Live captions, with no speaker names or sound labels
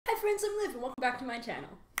friends, I'm Liv, and welcome back to my channel.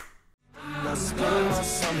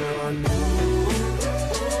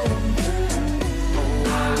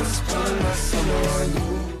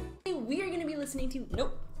 We are going to be listening to,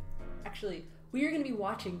 we are going to be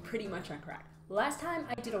watching Pretty Much on Crack. Last time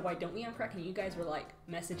I did a Why Don't We on Crack and you guys were like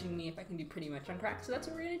messaging me if I can do Pretty Much on Crack, so that's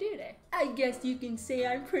what we're gonna do today. I guess you can say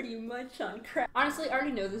I'm pretty much on crack. Honestly, I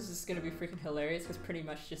already know this is gonna be freaking hilarious because Pretty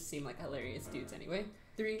Much just seem like hilarious dudes anyway.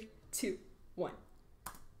 3, 2, 1.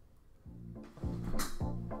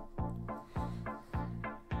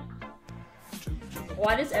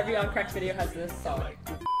 Why does every on Crack video has this song?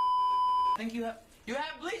 I think you have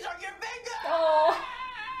bleach on your finger! Oh,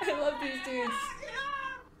 I love these dudes.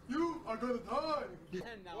 You are gonna die! Yeah.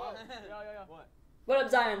 What? What up,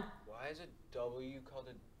 Zion? Why is a W called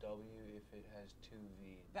a W if it has 2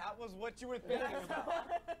 V's? That was what you were thinking about.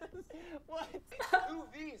 What? 2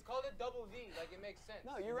 V's, call it double V, like it makes sense.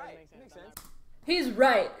 No, you're right. It makes sense. He's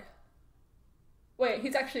right. Wait,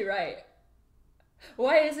 he's actually right.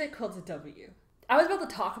 Why is it called a W? I was about to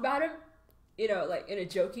talk about him, you know, like in a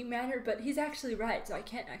joking manner, but he's actually right, so I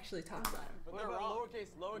can't actually talk about him. But they're lowercase.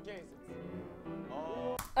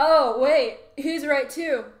 Oh, wait, he's right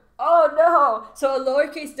too. Oh no! So a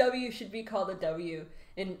lowercase w should be called a W,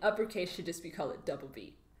 and uppercase should just be called a double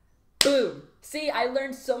B. Boom! See, I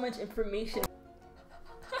learned so much information.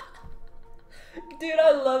 Dude,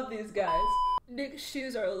 I love these guys. Nick's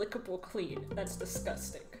shoes are lickable clean. That's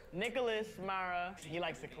disgusting. Nicholas Mara, he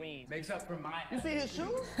likes to clean. Makes up for my You see his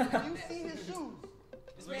shoes? You see his shoes?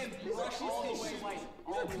 This man brushes his shoes all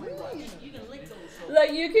the way white. You can lick those.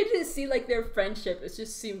 Like, you could just see, like, their friendship. It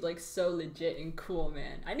just seemed, like, so legit and cool,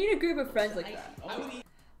 man. I need a group of friends like that.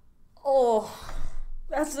 Oh,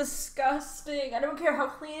 that's disgusting. I don't care how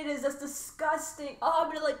clean it is. That's disgusting. Oh,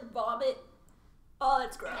 I'm gonna, like, vomit. Oh,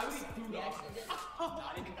 that's gross. I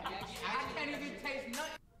can't even taste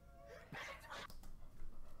nothing.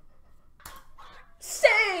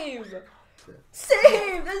 Same!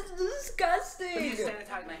 Same! That's disgusting! I need to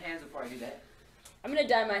sanitize my hands before I do that. I'm gonna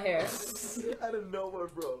dye my hair. Out of nowhere,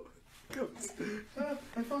 bro.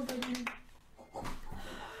 I found that name.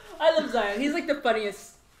 I love Zion. He's like the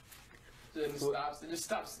funniest. It just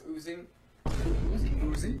stops oozing.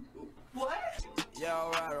 Uzi? What? Yeah,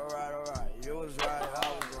 alright. You was right, I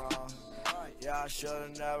was wrong. Yeah, I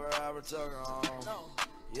should've never ever took her home.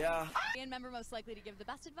 Yeah. And member most likely to give the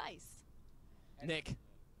best advice. Nick.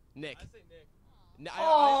 I say Nick.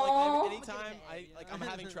 Anytime I'm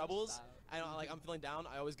having troubles, I'm feeling down,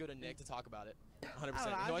 I always go to Nick to talk about it. 100%. It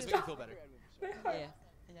always makes me feel better. Yeah,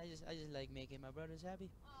 and I just like making my brothers happy.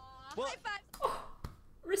 Aww, Well, high five. Oh,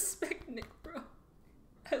 respect Nick, bro.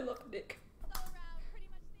 I love Nick. All around, pretty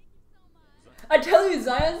much. Thank you so much. I tell you,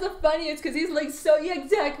 Zion's the funniest because he's like so, yeah,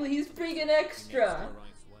 exactly. He's freaking extra.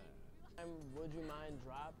 Would you mind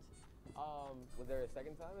dropped? Was there a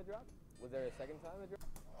second time it dropped?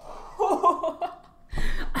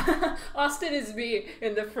 Austin is me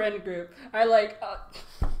in the friend group. I'm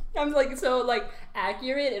like so like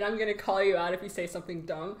accurate, and I'm gonna call you out if you say something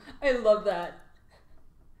dumb. I love that.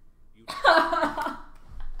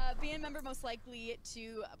 Band member most likely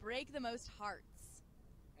to break the most hearts.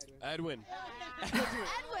 Edwin. Edwin.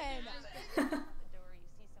 The door, you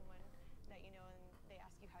see someone that you know and they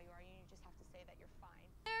ask you how you are, you just have to say that you're fine.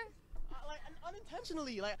 Like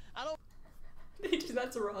unintentionally, like I don't.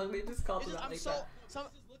 That's wrong. They just called him out like that. Just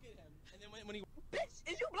look at him, and then when he. Bitch,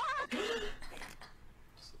 is you blind?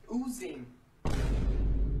 Oozing.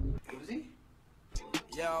 Oozing?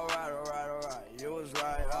 Yeah, alright. You was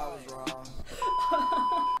right, I was wrong.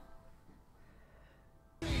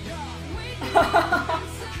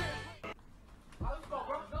 Let's go,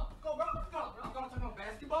 bro. Go, bro. Let's go. I'm gonna talk about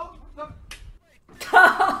basketball.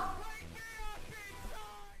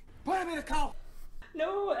 Put him in the car. No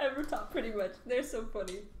one will ever talk Pretty Much. They're so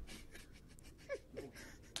funny.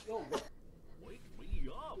 Wake me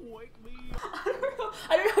up.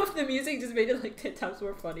 I don't know if the music just made it like 10 times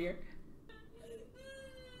more funnier.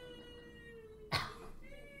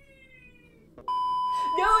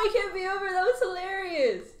 No, it can't be over. That was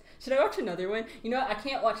hilarious. Should I watch another one? You know what? I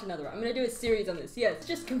can't watch another one. I'm gonna do a series on this. Yes,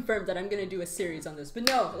 just confirmed that I'm gonna do a series on this. But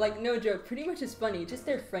no, like, no joke. Pretty Much is funny. Just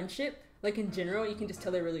their friendship, like in general, you can just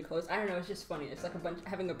tell they're really close. I don't know. It's just funny. It's like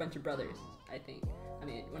having a bunch of brothers, I think. I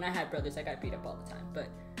mean, when I had brothers, I got beat up all the time, but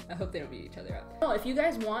I hope they don't beat each other up. Well, if you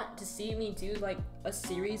guys want to see me do like a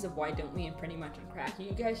series of Why Don't We and Pretty Much on Crack, you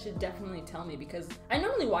guys should definitely tell me, because I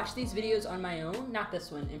normally watch these videos on my own, not this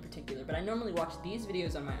one in particular, but I normally watch these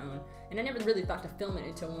videos on my own, and I never really thought to film it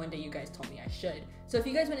until one day you guys told me I should. So if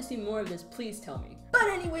you guys want to see more of this, please tell me. But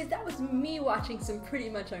anyways, that was me watching some Pretty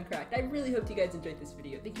Much on Crack. I really hope you guys enjoyed this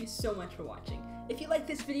video. Thank you so much for watching. If you like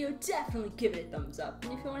this video, definitely give it a thumbs up.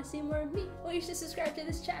 And if you want to see more of me, well, you should subscribe to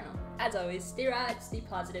this channel. As always, stay rad, stay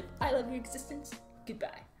positive. I love your existence.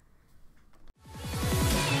 Goodbye.